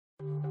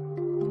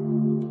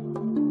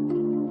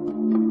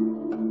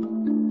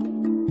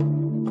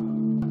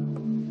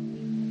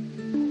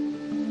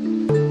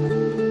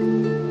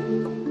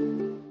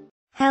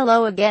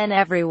Hello again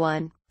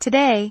everyone.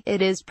 Today,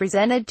 it is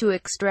presented to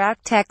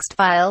extract text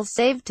files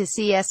saved to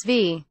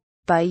CSV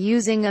by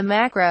using a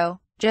macro.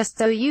 Just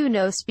so you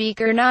know,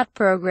 speaker not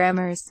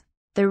programmers.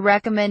 The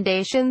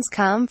recommendations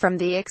come from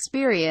the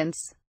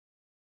experience.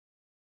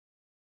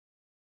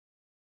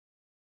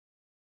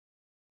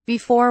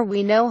 Before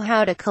we know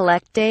how to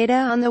collect data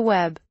on the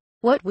web,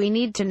 what we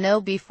need to know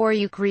before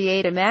you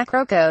create a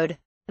macro code,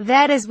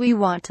 that is, we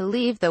want to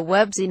leave the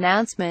web's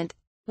announcement.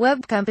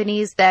 Web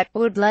companies that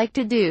would like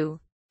to do.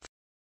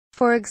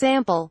 For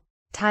example,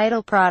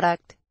 title,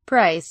 product,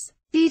 price,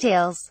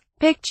 details,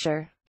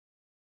 picture.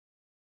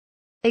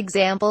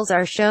 Examples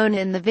are shown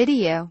in the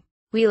video.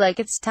 We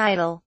like its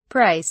title,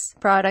 price,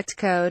 product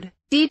code,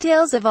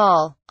 details of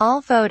all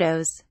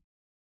photos.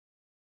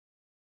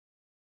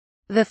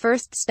 The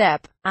first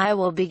step, I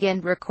will begin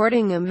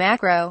recording a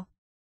macro.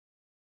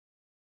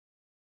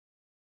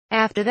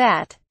 After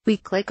that, we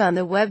click on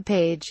the web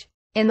page.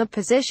 In the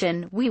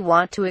position we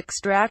want to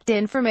extract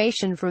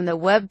information from the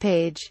web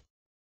page.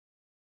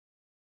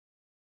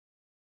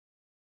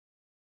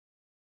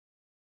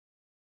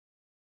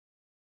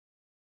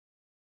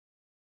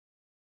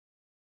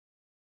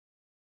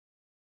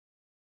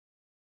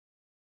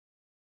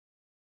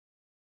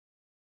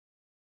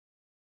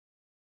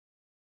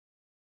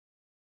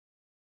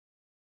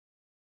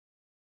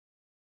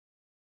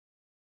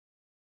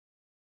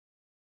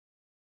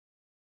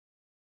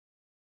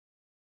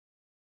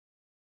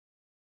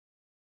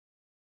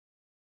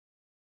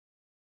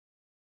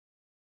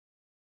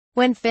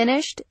 When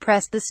finished,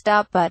 press the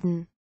stop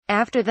button.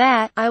 After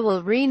that, I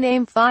will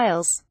rename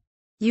files.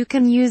 You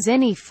can use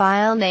any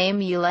file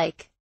name you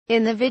like.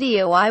 In the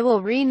video I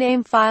will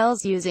rename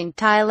files using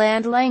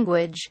Thailand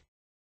language.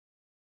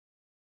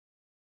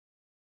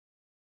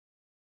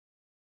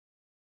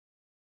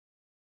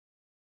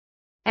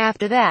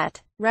 After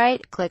that,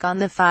 right-click on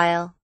the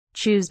file.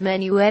 Choose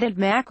Menu Edit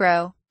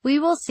Macro. We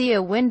will see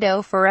a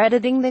window for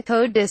editing the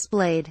code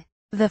displayed.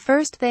 The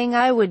first thing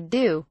I would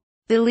do,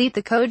 delete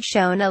the code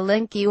shown a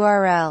link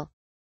URL.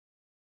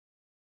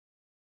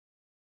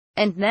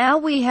 And now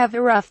we have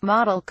a rough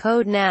model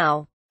code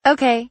now.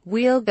 Okay,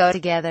 we'll go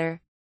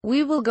together.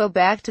 We will go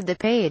back to the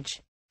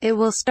page. It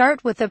will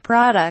start with the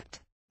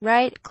product.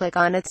 Right-click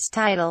on its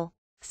title.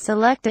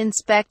 Select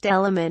Inspect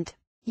Element.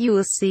 You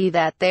will see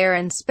that their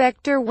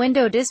inspector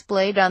window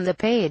displayed on the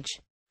page.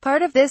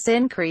 Part of this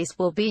increase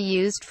will be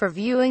used for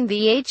viewing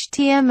the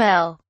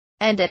HTML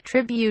and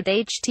attribute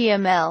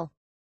HTML.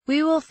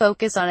 We will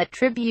focus on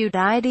attribute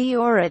ID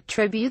or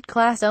attribute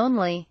class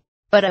only,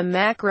 but a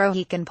macro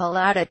he can pull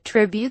out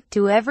attribute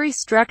to every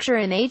structure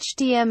in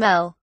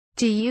HTML.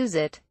 To use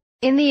it,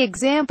 in the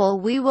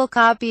example we will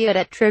copy an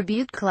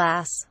attribute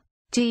class.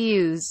 To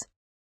use,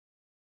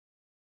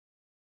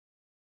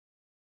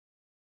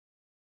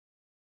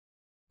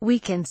 we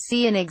can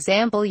see an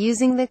example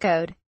using the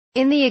code.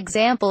 In the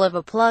example of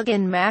a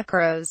plugin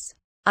macros,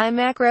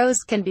 iMACROS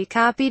can be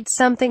copied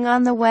something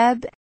on the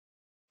web.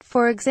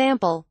 For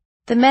example,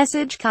 the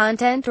message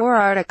content or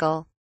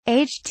article,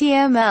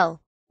 HTML,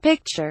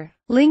 picture,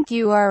 link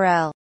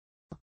URL.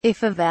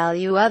 If a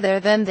value other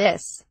than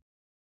this,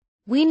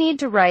 we need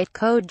to write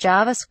code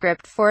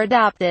JavaScript for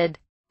adopted.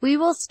 We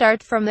will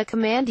start from the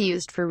command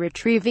used for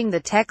retrieving the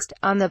text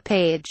on the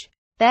page,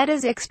 that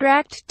is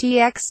extract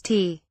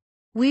txt.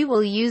 We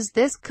will use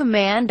this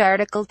command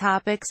article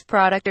topics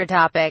product or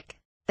topic.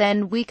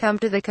 Then we come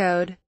to the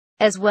code.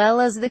 As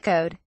well as the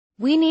code,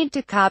 we need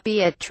to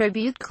copy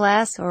attribute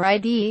class or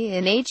ID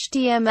in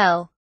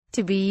HTML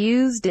to be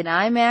used in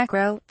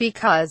iMACRO,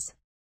 because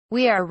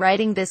we are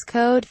writing this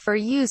code for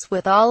use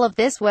with all of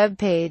this web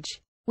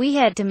page. We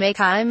had to make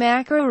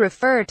iMACRO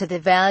refer to the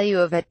value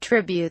of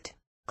attribute,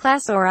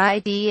 class or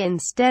ID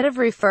instead of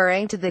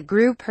referring to the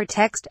group or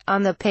text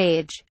on the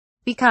page,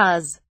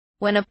 because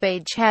when a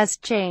page has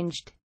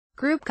changed,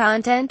 group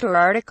content or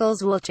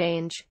articles will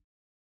change.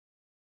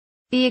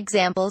 The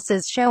examples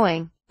is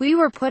showing. We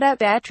were put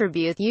up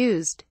attribute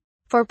used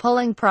for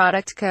pulling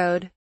product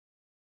code.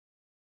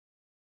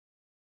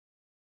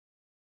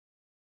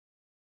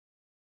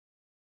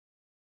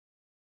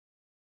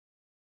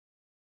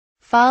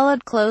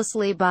 Followed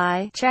closely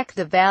by check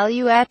the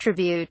value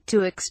attribute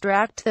to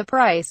extract the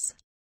price.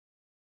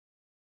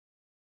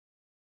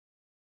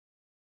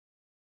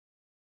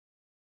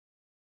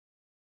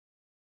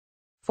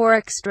 For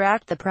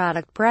extract the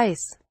product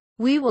price,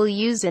 we will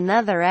use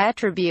another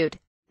attribute,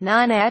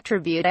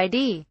 non-attribute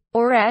ID,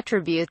 or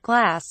attribute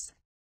class.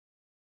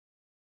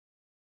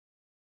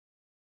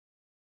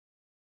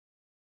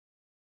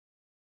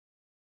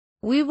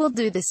 We will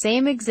do the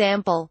same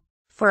example.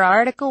 For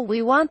article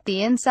we want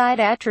the inside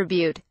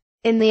attribute,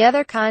 in the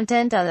other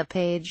content on the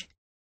page.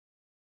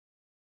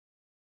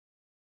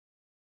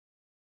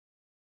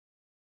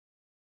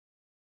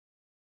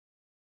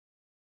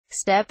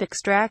 Step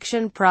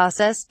extraction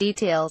process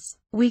details.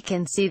 We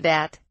can see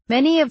that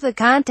many of the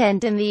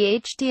content in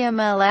the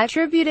HTML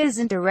attribute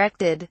isn't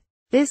directed.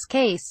 This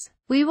case,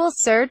 we will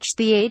search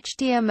the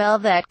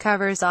HTML that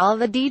covers all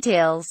the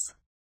details.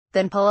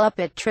 Then pull up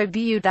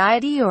attribute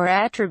ID or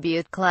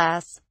attribute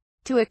class.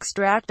 To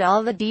extract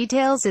all the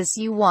details as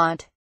you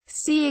want,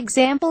 see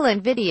example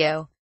and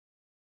video.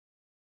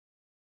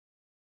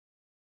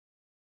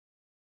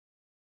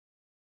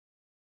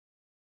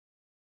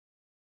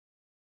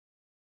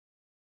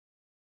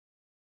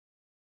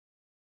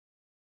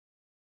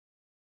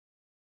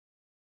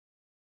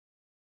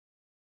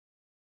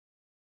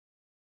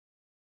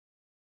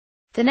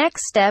 The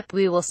next step,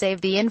 we will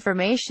save the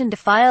information to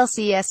file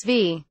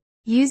CSV,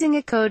 using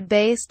a code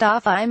based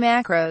off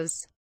iMACROS.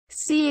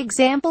 See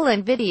example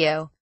and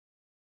video.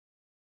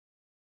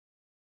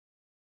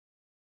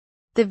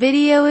 The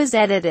video is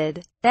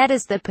edited. That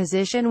is the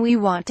position we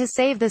want to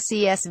save the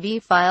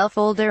CSV file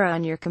folder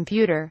on your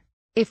computer.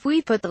 If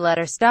we put the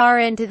letter star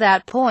into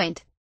that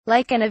point,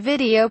 like in a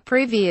video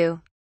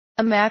preview,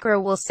 a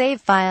macro will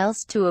save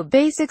files to a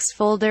basics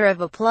folder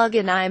of a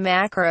plugin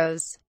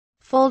iMACROS.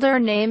 Folder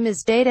name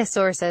is data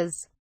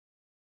sources.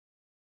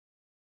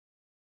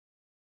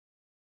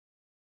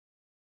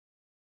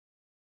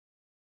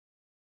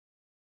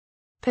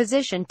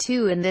 Position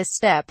 2 in this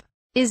step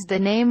is the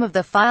name of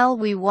the file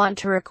we want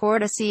to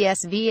record a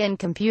CSV in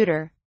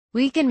computer.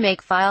 We can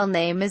make file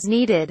name as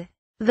needed.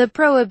 The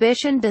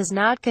prohibition does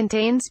not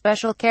contain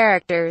special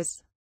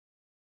characters.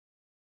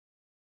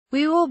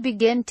 We will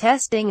begin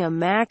testing a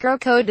macro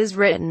code as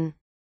written.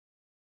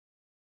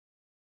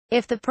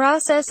 If the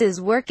process is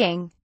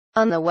working,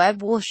 on the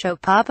web will show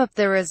pop-up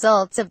the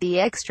results of the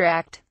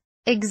extract.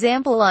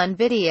 Example on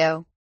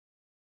video.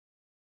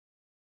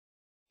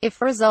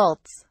 If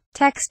results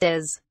text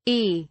is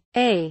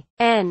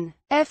EANF,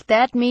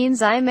 that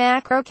means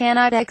iMacro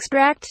cannot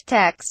extract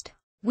text.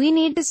 We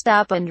need to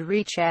stop and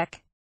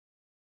recheck.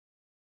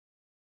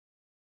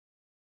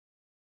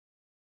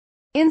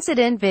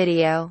 Incident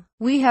video.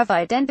 We have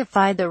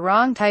identified the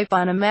wrong type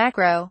on a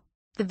macro.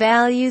 The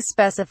value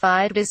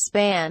specified is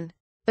span,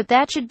 but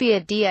that should be a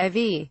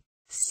div.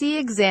 See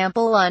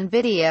example on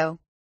video.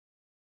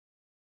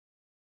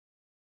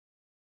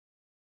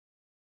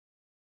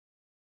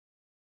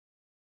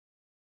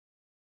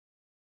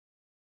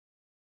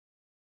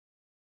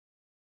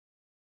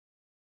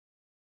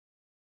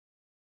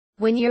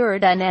 When you're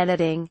done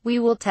editing, we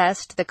will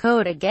test the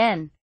code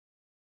again.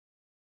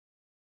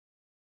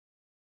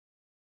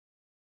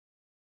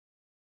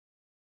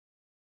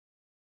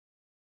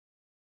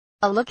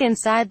 A look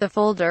inside the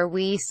folder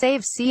we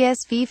save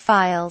CSV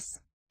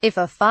files. If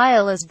a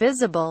file is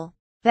visible,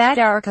 that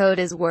our code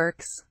is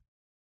works.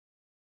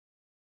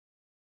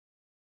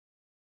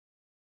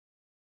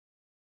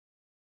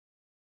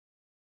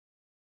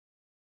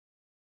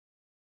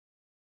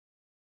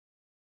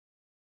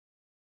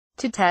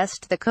 To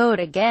test the code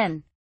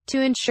again,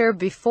 to ensure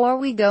before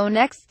we go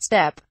next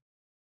step.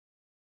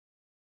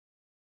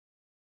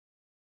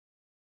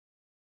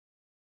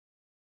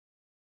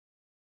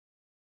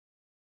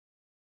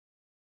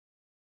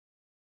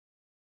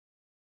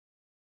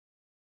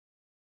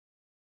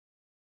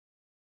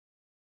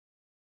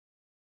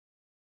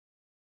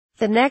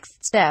 The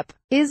next step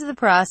is the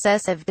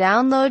process of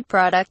download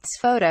products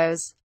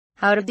photos.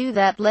 How to do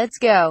that? Let's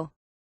go.